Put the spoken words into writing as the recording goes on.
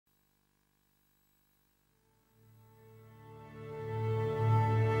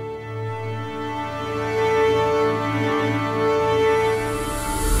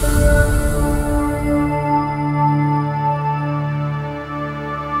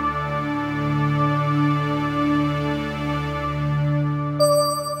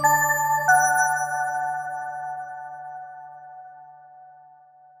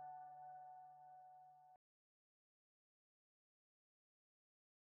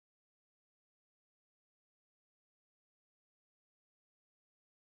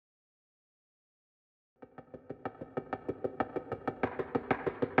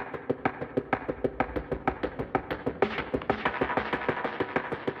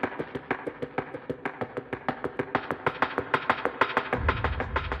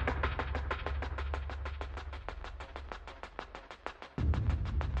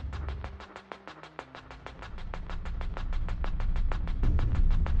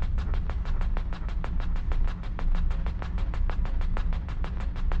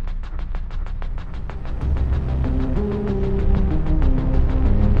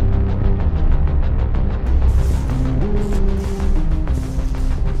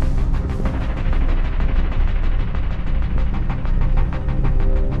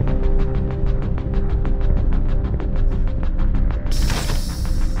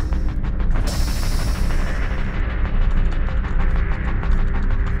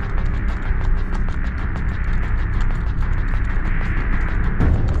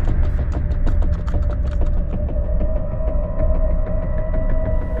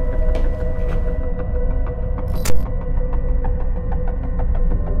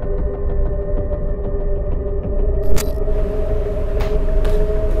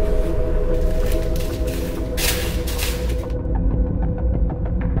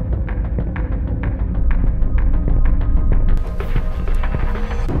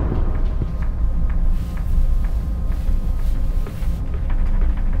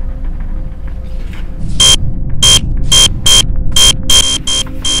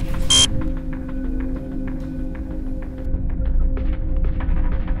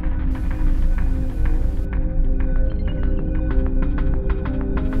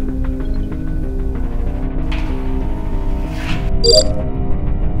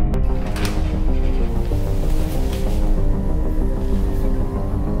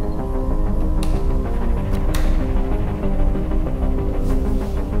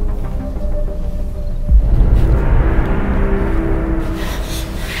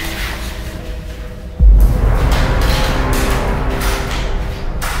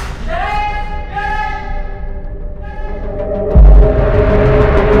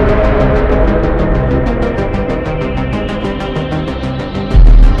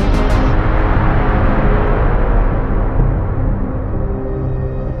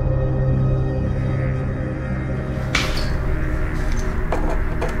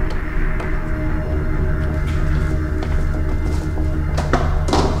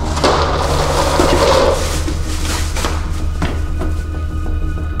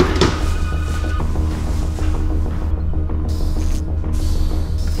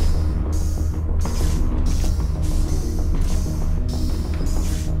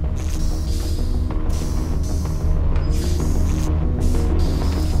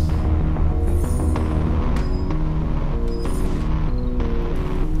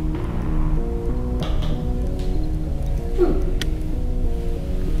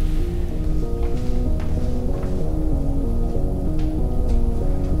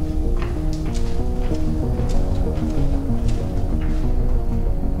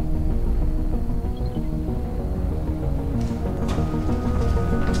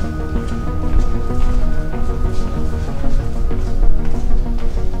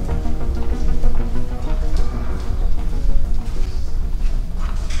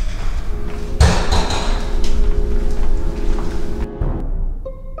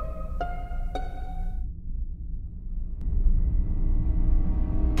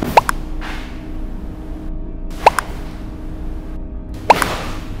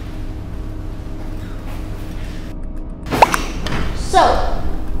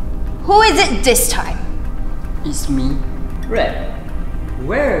Who is it this time? It's me. Red,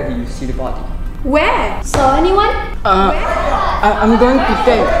 where do you see the body? Where? Saw anyone? I'm going to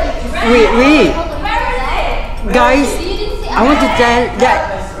tell. Wait. Guys, I want to tell that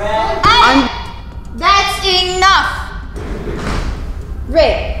That's enough!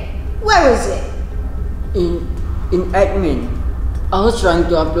 Ray, where is it? in admin. I was trying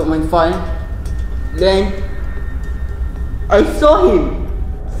to upload my file. Then I saw him.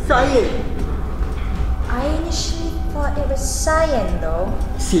 Cyan. I initially thought it was Cyan though.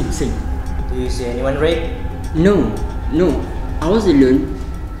 Same. Do you see anyone, Red? No. I was alone.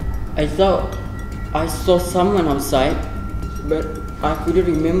 I thought I saw someone outside, but I couldn't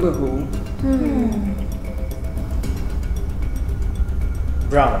remember who.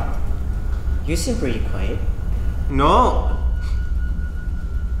 Brown, you seem pretty quiet. No.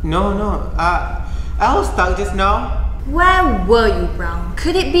 I was stuck just now. Where were you, Brown?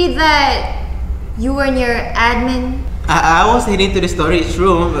 Could it be that you were near admin? I was heading to the storage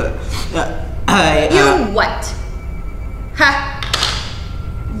room, but You what? Ha!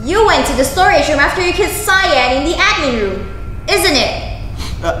 You went to the storage room after you kissed Cyan in the admin room, isn't it?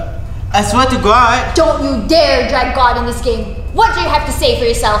 I swear to God. Don't you dare drag God in this game. What do you have to say for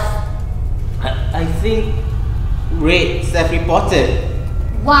yourself? I think Red self-reported.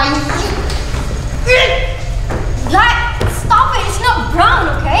 Why Stop it! It's not Brown,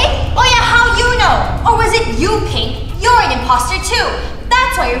 okay? Oh yeah, how you know? Or was it you, Pink? You're an imposter too.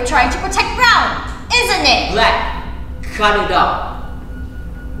 That's why you're trying to protect Brown, isn't it? Black, cut it out.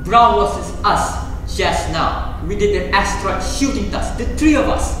 Brown was us just now. We did an asteroid shooting test, the three of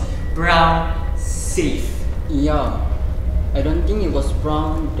us. Brown, safe. Yeah, I don't think it was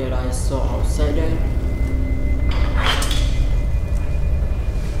Brown that I saw outside there.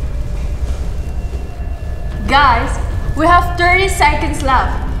 Guys, we have 30 seconds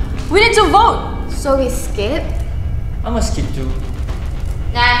left. We need to vote. So we skip? I'm a skip too.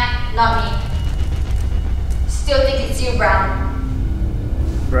 Nah, not me. Still think it's you, Brown.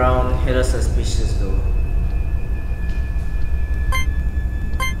 Brown had us suspicious though.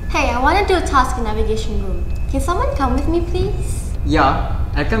 Hey, I want to do a task in navigation room. Can someone come with me, please? Yeah,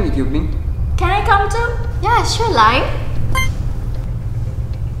 I'll come with you, Pink. Can I come too? Yeah, sure, Lime.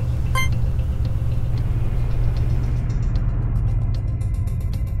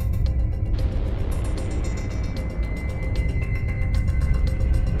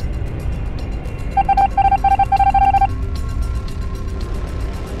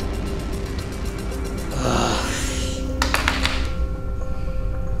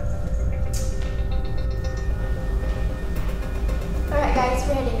 Alright guys,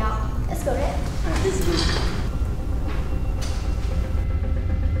 we're heading out. Let's go, Red. Let's go.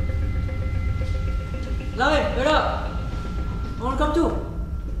 Lion, get up. I wanna come too.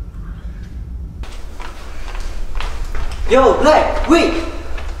 Yo, Black, wait!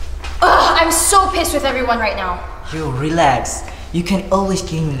 Ugh, I'm so pissed with everyone right now. Yo, relax. You can always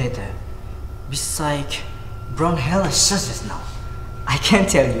kill me later. Besides, Brown hella sus just now. I can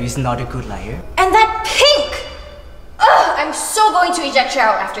tell you he's not a good liar. And that Pink! Ugh, I'm so going to eject you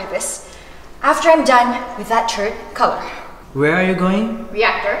out after this. After I'm done with that shirt color. Where are you going?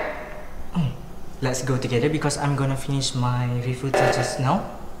 Reactor. Let's go together because I'm gonna finish my refill just now.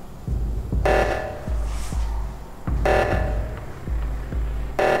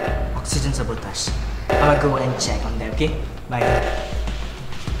 Oxygen sabotage. I'll go and check on that, okay? Bye.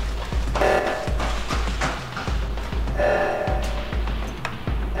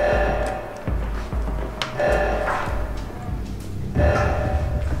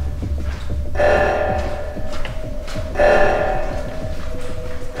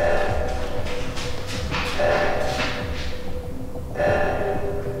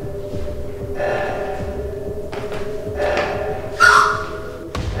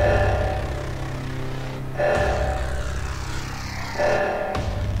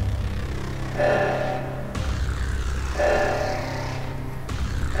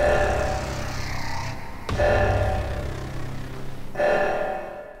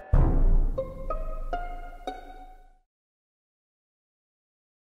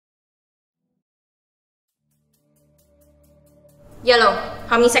 Yellow,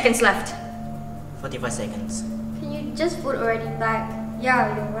 how many seconds left? 45 seconds. Can you just vote already, Black?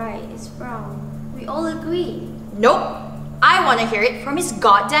 Yeah, you're right. It's Brown. We all agree. Nope. I want to hear it from his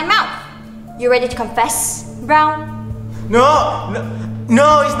goddamn mouth. You ready to confess, Brown? No,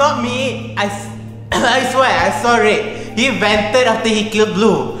 it's not me. I swear, I saw Red. He vented after he killed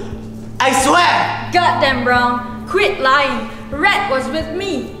Blue. I swear! Goddamn, Brown. Quit lying. Red was with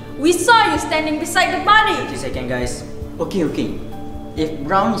me. We saw you standing beside the body. 30 seconds, guys. Okay. If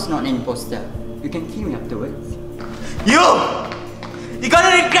Brown is not an imposter, you can kill me afterwards. You're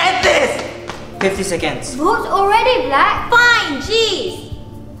gonna regret this! 50 seconds. Vote already, Black? Fine, jeez!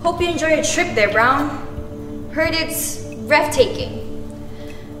 Hope you enjoy your trip there, Brown. Heard it's breathtaking.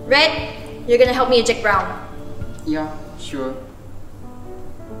 Red, you're gonna help me eject Brown. Yeah, sure.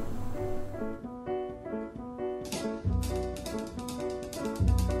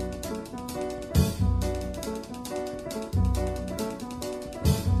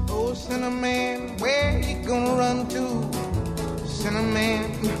 Oh, Cinnamon, where you gonna run to?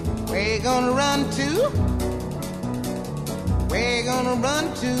 Cinnamon, where you gonna run to? Where you gonna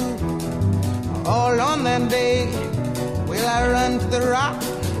run to? All on that day, will I run to the rock?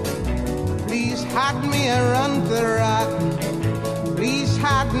 Please hide me and run to the rock. Please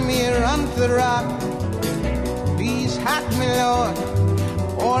hide me and run to the rock. Please hide me, Lord,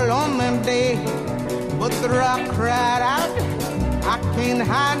 all on that day. But the rock cried out, I can't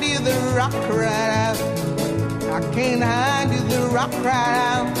hide you, the rock cried out. I can't hide you, the rock cried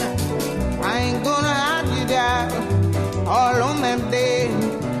out. I ain't gonna hide you down. All on that day,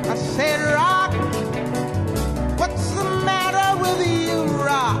 I said, rock, what's the matter with you,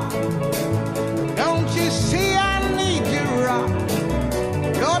 rock? Don't you see I need you, rock?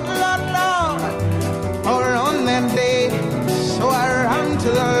 Lord, Lord, Lord, all on that day, so I run to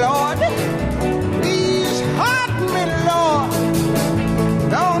the Lord. Please hide me, Lord.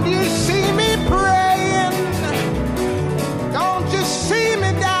 Don't you see me praying? Don't you see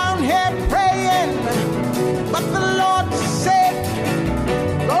me down here praying? But the Lord said,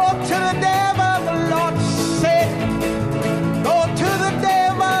 go to the devil. The Lord said, go to the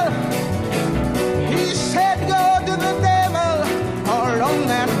devil. He said, go to the devil. All on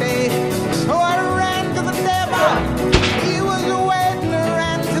that day, so I ran to the devil. He was waiting, I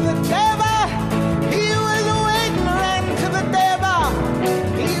ran to the devil. He was waiting, I ran to the devil.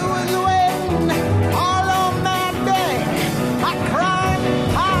 He was waiting all on that day. I cried,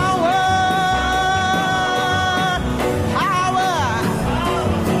 power, power,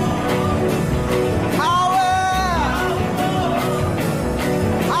 power,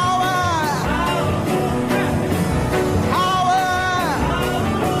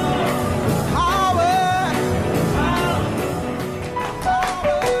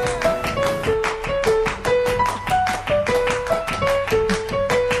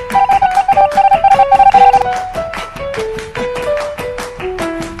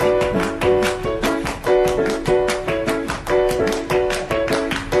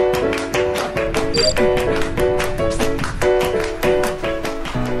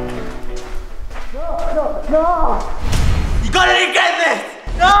 You're gonna regret this!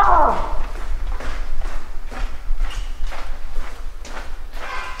 No!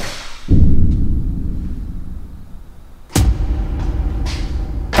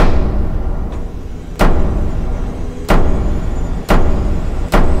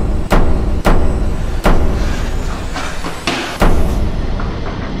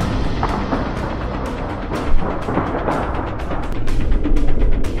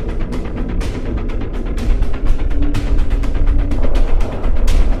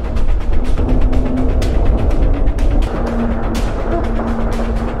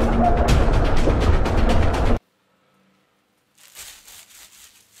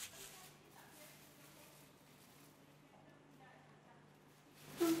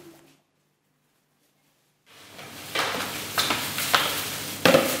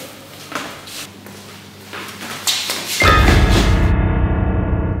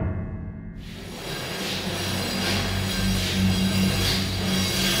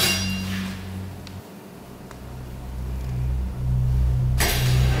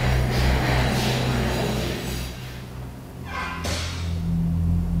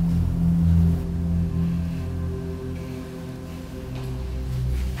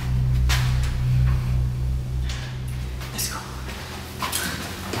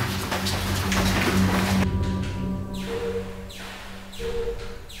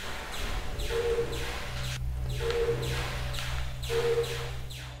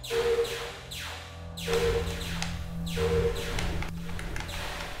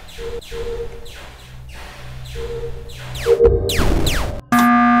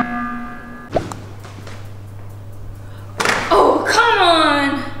 Oh, come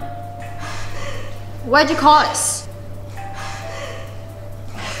on! Why'd you call us?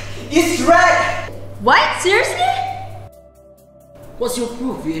 It's red! What? Seriously? What's your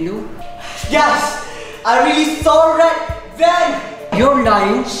proof, Yellow? Yes! I really saw red then! You're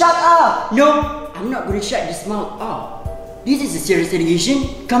lying. Shut up! No, I'm not gonna shut this mouth up. This is a serious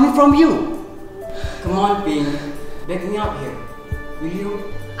allegation coming from you. Come on, Ping. Back me up here. Will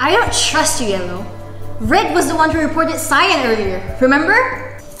you? I don't trust you, Yellow. Red was the one who reported cyan earlier,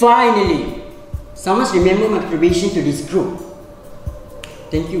 remember? Finally! Someone's remember my contribution to this group.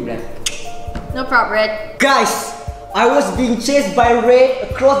 Thank you, Black. No problem, Red. Guys, I was being chased by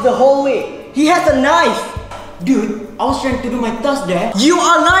Red across the hallway. He has a knife. Dude, I was trying to do my task there. You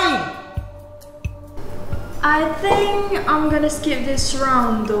are lying. I think I'm gonna skip this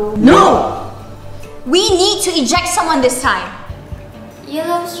round though. No! We need to eject someone this time.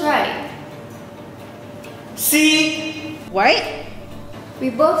 Yellow's right. See? What? We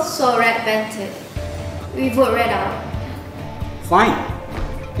both saw Red vented. We vote Red out. Fine.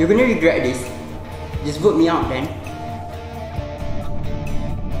 You're gonna regret this. Just vote me out then.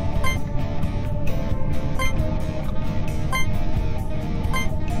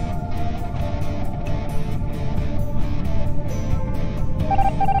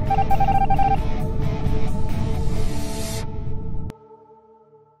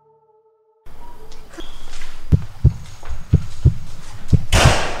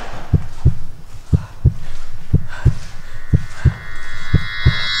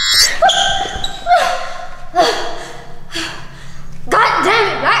 God damn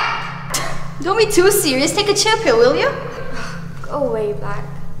it, Black! Don't be too serious. Take a chill pill, will you? Go away, Black.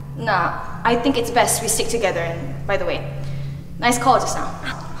 Nah, I think it's best we stick together. And by the way, nice call just now.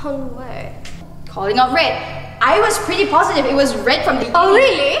 On what? Calling out Red. I was pretty positive it was Red from the beginning. Oh,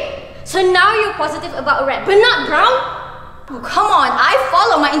 really? So now you're positive about Red, but not Brown? Oh, come on, I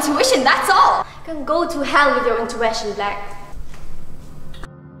follow my intuition, that's all. You can go to hell with your intuition, Black.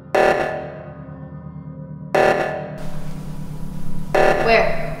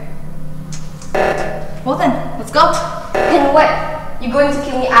 Where? Well then, let's go. And what? You going to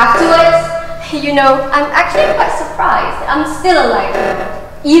kill me afterwards? You know, I'm actually quite surprised. I'm still alive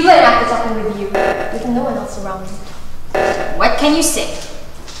now. Even after talking with you. With no one else around me. What can you say?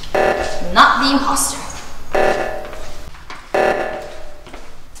 I'm not the imposter.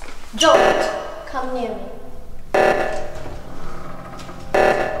 Don't come near me.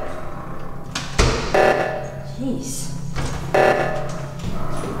 Jeez.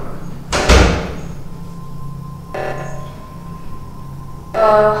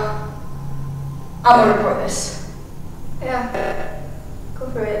 I'm gonna report this. Yeah, go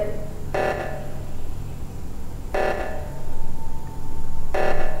for it.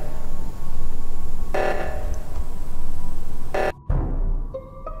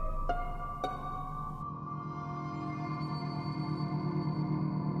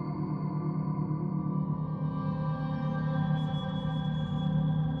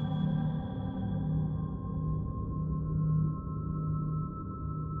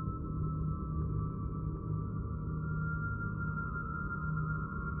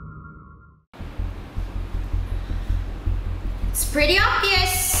 It's pretty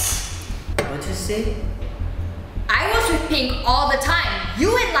obvious. What you say? I was with Pink all the time.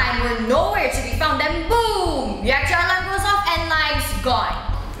 You and Lime were nowhere to be found. Then boom! Reactor alarm goes off and Lime's gone.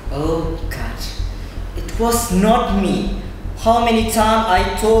 Oh God. It was not me. How many times I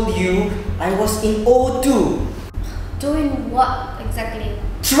told you I was in O2? Doing what exactly?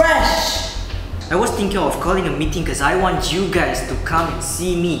 Trash! I was thinking of calling a meeting because I want you guys to come and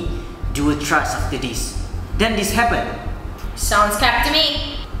see me do a trash after this. Then this happened. Sounds cap to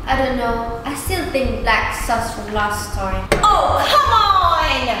me. I don't know. I still think Black sus from last time. Oh, come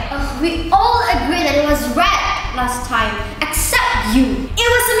on! We all agreed that it was Red last time, except you. It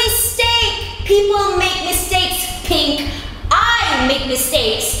was a mistake. People make mistakes, Pink. I make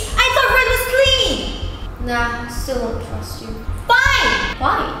mistakes. I thought Red was clean. Nah, I still don't trust you. Fine.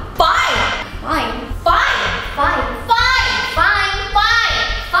 Fine. Fine. Fine. Fine. Fine. Fine. Fine.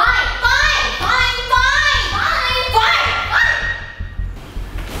 Fine. Fine. Fine. Fine. Fine. Fine. Fine. Fine.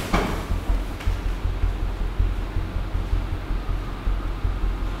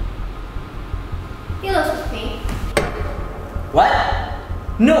 You lost with me. What?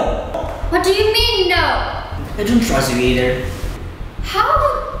 No! What do you mean, no? I don't trust you either.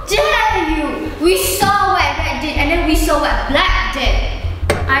 How dare you? We saw what Red did and then we saw what Black did.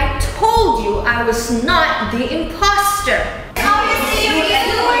 I told you I was not the imposter. Obviously, you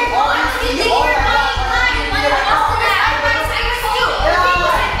were honestly you were lying. One of us to that. I was you. It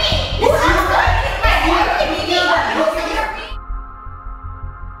wasn't me. This was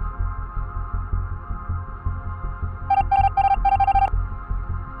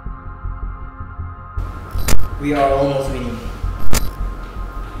We are almost winning.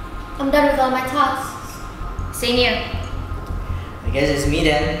 I'm done with all my tasks. Same here. I guess it's me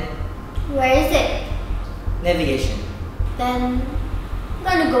then. Where is it? Navigation. Then I'm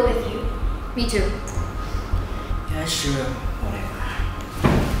gonna go with you. Me too. Yeah, sure. Whatever.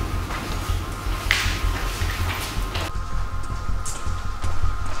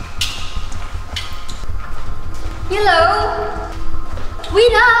 Hello?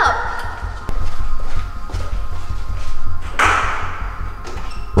 Wait up!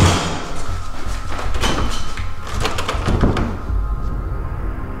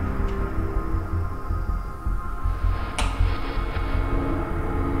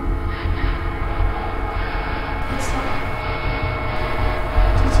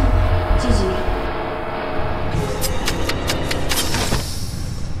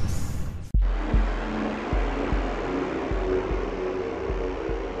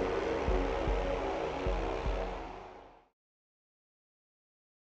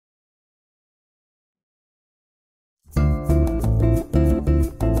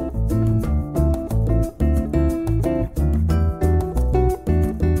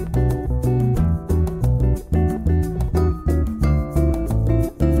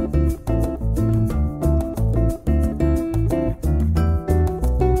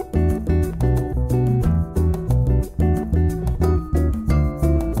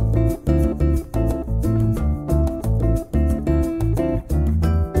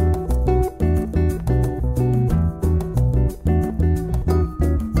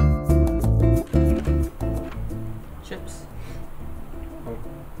 Chips. Oh.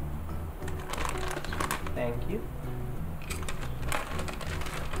 Thank you.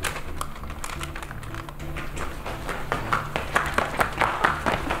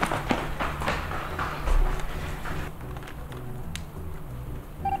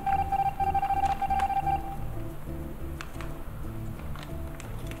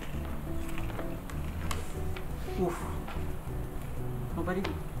 Oof. Nobody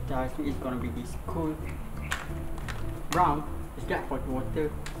tells me it's gonna be this cold. Brown, is that hot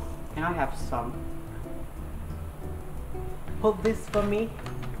water? Can I have some? Hold this for me.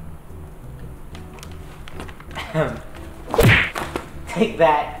 Take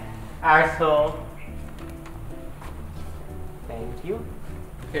that, arsehole. Thank you.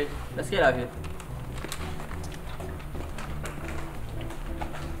 Okay, let's get out of here.